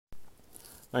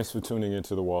Thanks for tuning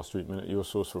into the Wall Street Minute, your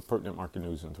source for pertinent market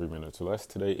news in 3 minutes or less.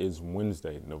 Today is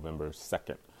Wednesday, November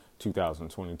 2nd,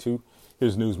 2022.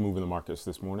 Here's news moving the markets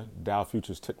this morning. Dow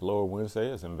futures ticked lower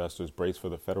Wednesday as investors brace for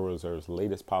the Federal Reserve's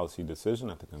latest policy decision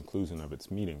at the conclusion of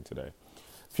its meeting today.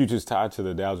 Futures tied to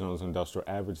the Dow Jones Industrial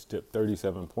Average dipped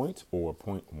 37 points, or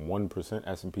 0.1%.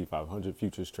 S&P 500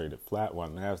 futures traded flat, while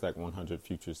NASDAQ 100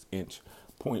 futures inched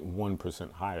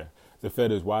 0.1% higher. The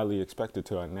Fed is widely expected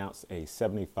to announce a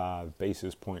 75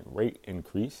 basis point rate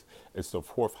increase. It's the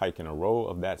fourth hike in a row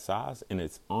of that size in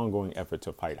its ongoing effort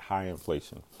to fight high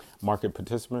inflation. Market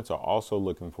participants are also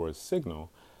looking for a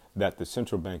signal that the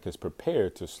central bank is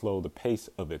prepared to slow the pace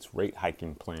of its rate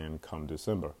hiking plan come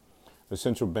December. The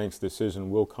central bank's decision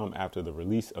will come after the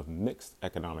release of mixed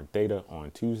economic data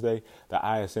on Tuesday. The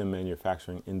ISM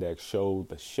Manufacturing Index showed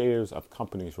the shares of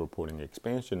companies reporting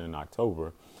expansion in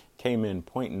October came in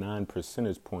 0.9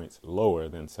 percentage points lower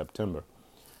than September.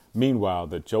 Meanwhile,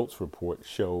 the JOLTS report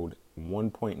showed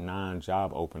 1.9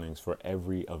 job openings for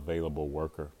every available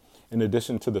worker. In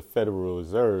addition to the Federal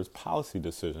Reserve's policy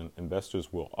decision,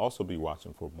 investors will also be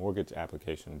watching for mortgage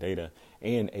application data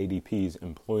and ADP's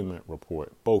employment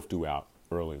report, both due out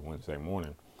early Wednesday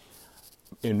morning.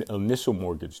 In initial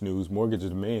mortgage news, mortgage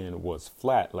demand was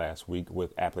flat last week,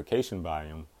 with application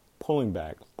volume pulling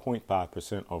back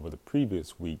 0.5% over the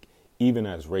previous week, even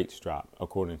as rates dropped,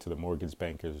 according to the Mortgage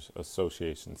Bankers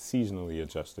Association's seasonally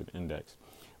adjusted index.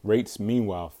 Rates,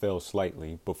 meanwhile, fell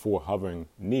slightly before hovering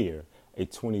near a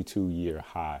 22-year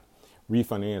high.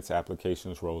 Refinance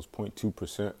applications rose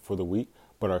 0.2% for the week,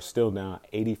 but are still down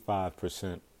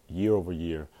 85% year over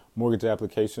year. Mortgage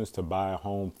applications to buy a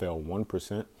home fell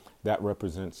 1%. That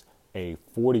represents a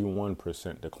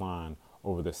 41% decline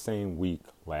over the same week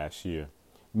last year.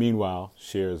 Meanwhile,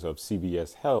 shares of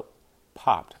CVS Health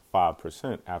popped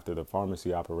 5% after the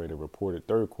pharmacy operator reported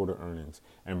third quarter earnings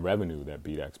and revenue that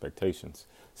beat expectations.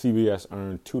 CVS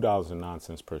earned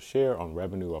 $2.09 per share on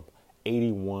revenue of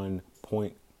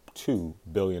 $81.2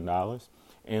 billion.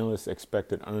 Analysts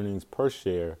expected earnings per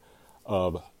share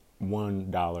of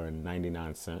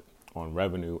 $1.99 on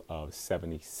revenue of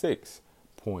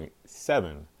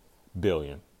 $76.7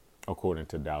 billion, according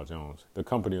to Dow Jones. The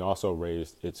company also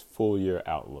raised its full-year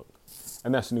outlook.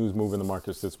 And that's news moving the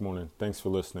markets this morning. Thanks for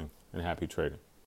listening and happy trading.